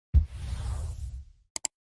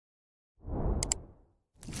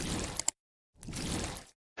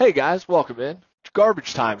Hey guys, welcome in.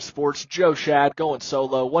 Garbage Time Sports, Joe Shad going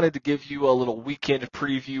solo. Wanted to give you a little weekend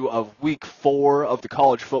preview of week 4 of the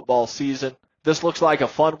college football season. This looks like a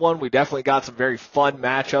fun one. We definitely got some very fun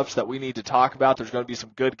matchups that we need to talk about. There's going to be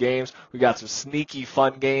some good games. We got some sneaky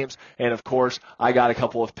fun games. And of course, I got a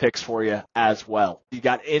couple of picks for you as well. You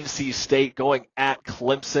got NC State going at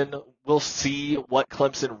Clemson. We'll see what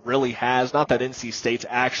Clemson really has. Not that NC State's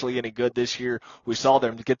actually any good this year. We saw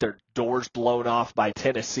them get their doors blown off by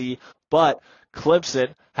Tennessee. But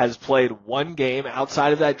Clemson has played one game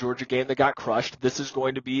outside of that Georgia game that got crushed. This is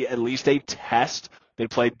going to be at least a test. They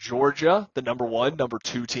played Georgia, the number 1, number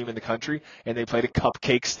 2 team in the country, and they played a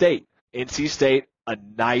cupcake state. NC State, a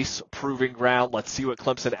nice proving ground. Let's see what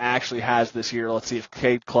Clemson actually has this year. Let's see if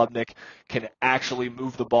Cade Klubnik can actually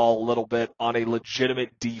move the ball a little bit on a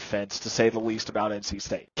legitimate defense, to say the least, about NC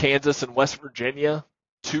State. Kansas and West Virginia,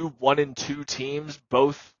 2 1-2 teams,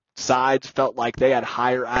 both sides felt like they had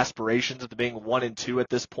higher aspirations of being 1-2 at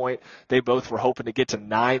this point. They both were hoping to get to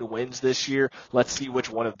 9 wins this year. Let's see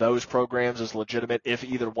which one of those programs is legitimate, if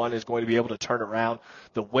either one is going to be able to turn around.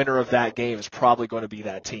 The winner of that game is probably going to be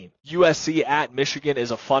that team. USC at Michigan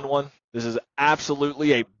is a fun one. This is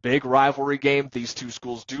absolutely a big rivalry game. These two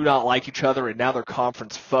schools do not like each other, and now they're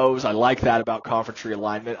conference foes. I like that about conference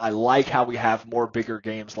realignment. I like how we have more bigger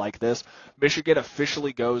games like this. Michigan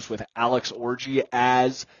officially goes with Alex Orji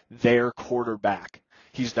as their quarterback.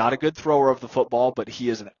 He's not a good thrower of the football, but he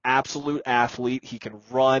is an absolute athlete. He can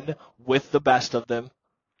run with the best of them.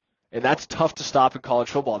 And that's tough to stop in college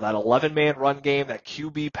football. That 11-man run game, that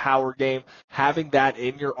QB power game, having that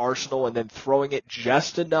in your arsenal and then throwing it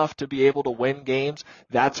just enough to be able to win games,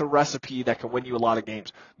 that's a recipe that can win you a lot of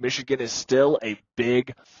games. Michigan is still a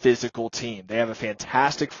big physical team. They have a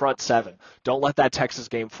fantastic front 7. Don't let that Texas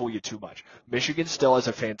game fool you too much. Michigan still has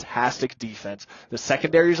a fantastic defense. The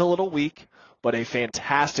secondary is a little weak, but a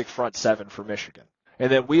fantastic front 7 for Michigan.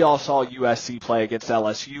 And then we all saw USC play against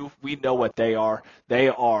LSU. We know what they are. They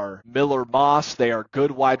are Miller Moss. They are good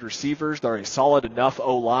wide receivers. They're a solid enough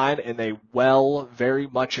O-line and a very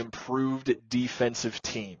much improved defensive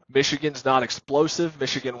team. Michigan's not explosive.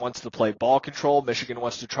 Michigan wants to play ball control. Michigan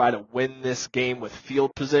wants to try to win this game with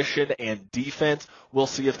field position and defense. We'll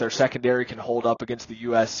see if their secondary can hold up against the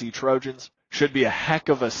USC Trojans. Should be a heck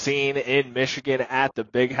of a scene in Michigan at the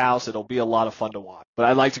Big House. It'll be a lot of fun to watch. But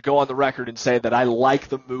I'd like to go on the record and say that I like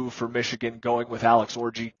the move for Michigan going with Alex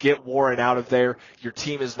Orji. Get Warren out of there. Your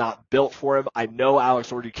team is not built for him. I know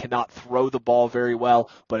Alex Orji cannot throw the ball very well,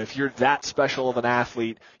 but if you're that special of an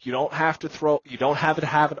athlete, you don't have to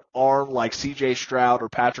have an arm like CJ Stroud or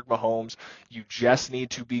Patrick Mahomes. You just need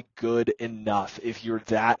to be good enough. If you're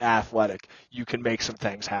that athletic, you can make some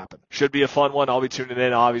things happen. Should be a fun one. I'll be tuning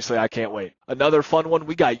in. Obviously, I can't wait. Another fun one,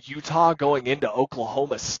 we got Utah going into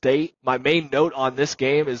Oklahoma State. My main note on this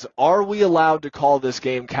game is, are we allowed to call this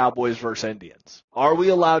game Cowboys versus Indians? Are we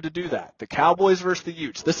allowed to do that? The Cowboys versus the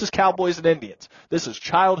Utes. This is Cowboys and Indians. This is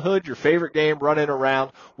childhood, your favorite game, running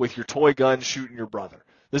around with your toy gun shooting your brother.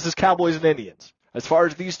 This is Cowboys and Indians. As far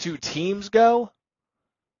as these two teams go,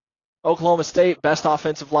 Oklahoma State, best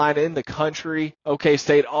offensive line in the country. OK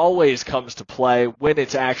State always comes to play when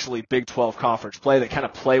it's actually Big 12 conference play. They kind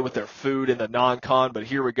of play with their food in the non-con, but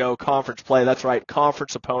here we go, conference play. That's right,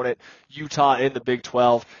 conference opponent, Utah in the Big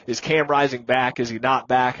 12. Is Cam Rising back? Is he not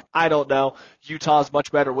back? I don't know. Utah's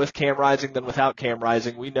much better with Cam Rising than without Cam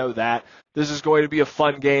Rising. We know that. This is going to be a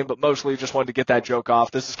fun game, but mostly just wanted to get that joke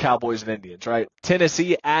off. This is Cowboys and Indians, right?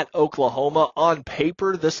 Tennessee at Oklahoma. On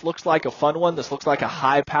paper, this looks like a fun one. This looks like a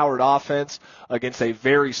high-powered offense against a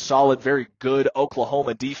very solid, very good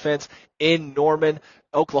Oklahoma defense in Norman.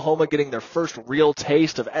 Oklahoma getting their first real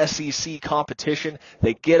taste of SEC competition.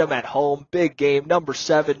 They get them at home. Big game, number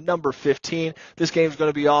 7, number 15. This game's going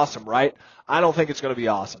to be awesome, right? I don't think it's going to be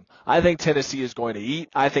awesome. I think Tennessee is going to eat.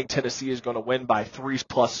 I think Tennessee is going to win by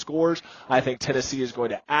 3+ scores. I think Tennessee is going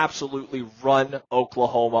to absolutely run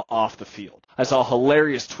Oklahoma off the field. I saw a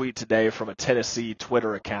hilarious tweet today from a Tennessee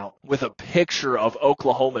Twitter account with a picture of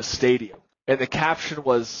Oklahoma Stadium. And the caption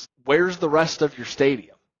was, "Where's the rest of your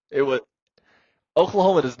stadium?"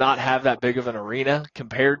 Oklahoma does not have that big of an arena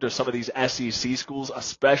compared to some of these SEC schools,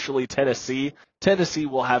 especially Tennessee. Tennessee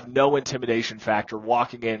will have no intimidation factor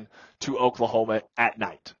walking in to Oklahoma at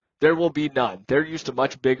night. There will be none. They're used to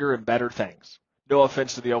much bigger and better things. No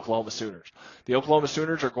offense to the Oklahoma Sooners. The Oklahoma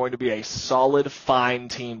Sooners are going to be a solid, fine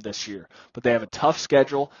team this year, but they have a tough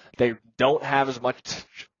schedule. They don't have as much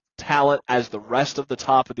talent as the rest of the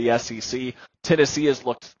top of the SEC. Tennessee has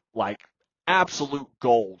looked like absolute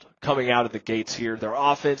gold coming out of the gates here. Their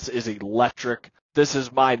offense is electric. This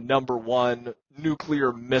is my number 1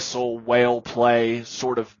 nuclear missile whale play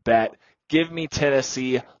sort of bet. Give me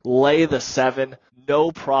Tennessee, lay the 7,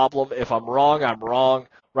 no problem. If I'm wrong, I'm wrong.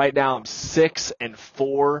 Right now I'm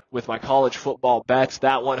 6-4 with my college football bets.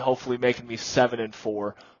 That one hopefully making me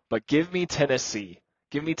 7-4. But give me Tennessee.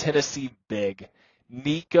 Give me Tennessee big.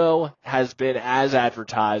 Nico has been as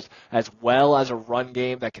advertised, as well as a run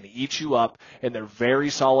game that can eat you up, and they're very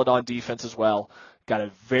solid on defense as well. Got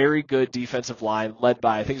a very good defensive line led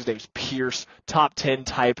by, I think his name's Pierce, top 10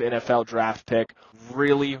 type NFL draft pick.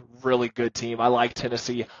 Really, really good team. I like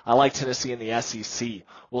Tennessee. I like Tennessee in the SEC.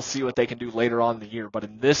 We'll see what they can do later on in the year. But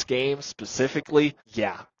in this game specifically,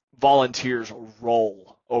 yeah, Volunteers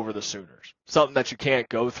roll over the Sooners. Something that you can't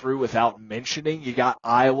go through without mentioning. You got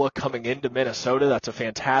Iowa coming into Minnesota. That's a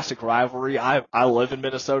fantastic rivalry. I live in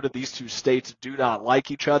Minnesota. These two states do not like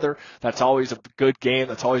each other. That's always a good game.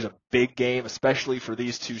 That's always a big game, especially for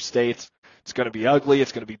these two states. It's going to be ugly.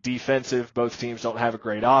 It's going to be defensive. Both teams don't have a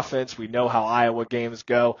great offense. We know how Iowa games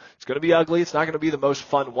go. It's going to be ugly. It's not going to be the most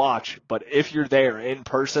fun watch, but if you're there in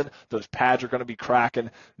person, those pads are going to be cracking.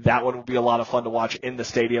 That one will be a lot of fun to watch in the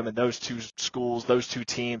stadium, and those two schools, those two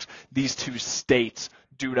teams, these two states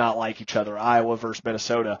do not like each other. Iowa versus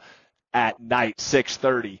Minnesota at night,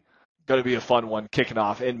 6:30. Going to be a fun one kicking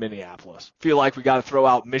off in Minneapolis. Feel like we got to throw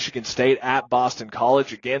out Michigan State at Boston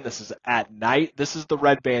College. Again, this is at night. This is the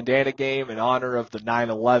red bandana game in honor of the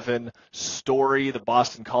 9/11 story, the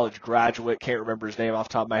Boston College graduate. Can't remember his name off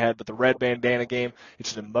the top of my head, but the red bandana game.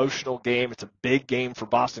 It's an emotional game. It's a big game for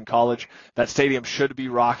Boston College. That stadium should be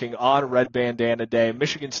rocking on red bandana day.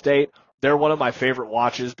 Michigan State, they're one of my favorite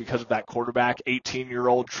watches because of that quarterback,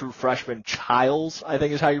 18-year-old true freshman Childs, I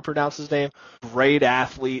think is how you pronounce his name. Great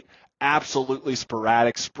athlete. Absolutely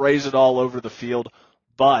sporadic, sprays it all over the field,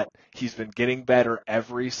 but he's been getting better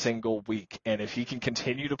every single week. And if he can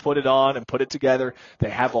continue to put it on and put it together, they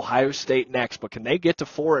have Ohio State next. But can they get to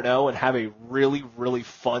 4-0 and have a really, really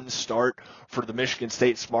fun start for the Michigan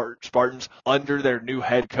State Spartans under their new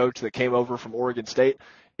head coach that came over from Oregon State?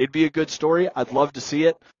 It'd be a good story. I'd love to see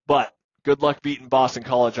it, but good luck beating Boston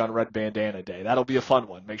College on Red Bandana Day. That'll be a fun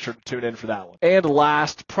one. Make sure to tune in for that one. And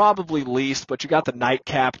last, probably least, but you got the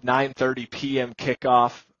nightcap, 9:30 p.m.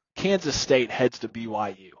 kickoff. Kansas State heads to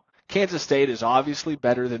BYU. Kansas State is obviously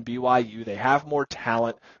better than BYU. They have more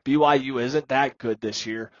talent. BYU isn't that good this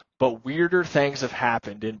year, but weirder things have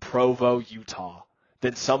happened in Provo, Utah,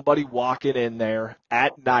 than somebody walking in there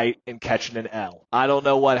at night and catching an L. I don't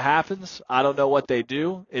know what happens. I don't know what they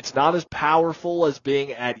do. It's not as powerful as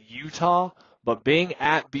being at Utah, but being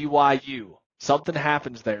at BYU, something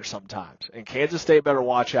happens there sometimes. And Kansas State better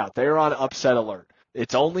watch out. They're on upset alert.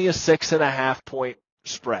 It's only a 6.5 point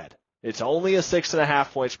spread. It's only a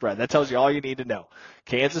 6.5 point spread. That tells you all you need to know.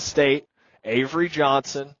 Kansas State, Avery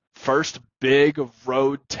Johnson, first big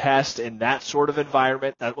road test in that sort of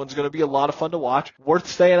environment. That one's going to be a lot of fun to watch. Worth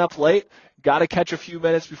staying up late. Got to catch a few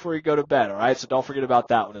minutes before you go to bed, all right? So don't forget about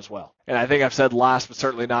that one as well. And I think I've said last but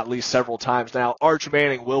certainly not least several times now, Arch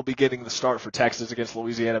Manning will be getting the start for Texas against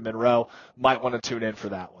Louisiana Monroe. Might want to tune in for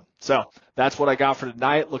that one. So that's what I got for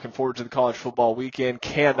tonight. Looking forward to the college football weekend.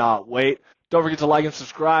 Cannot wait. Don't forget to like and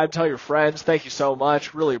subscribe. Tell your friends. Thank you so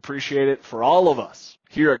much. Really appreciate it for all of us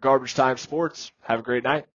here at Garbage Time Sports. Have a great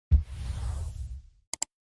night.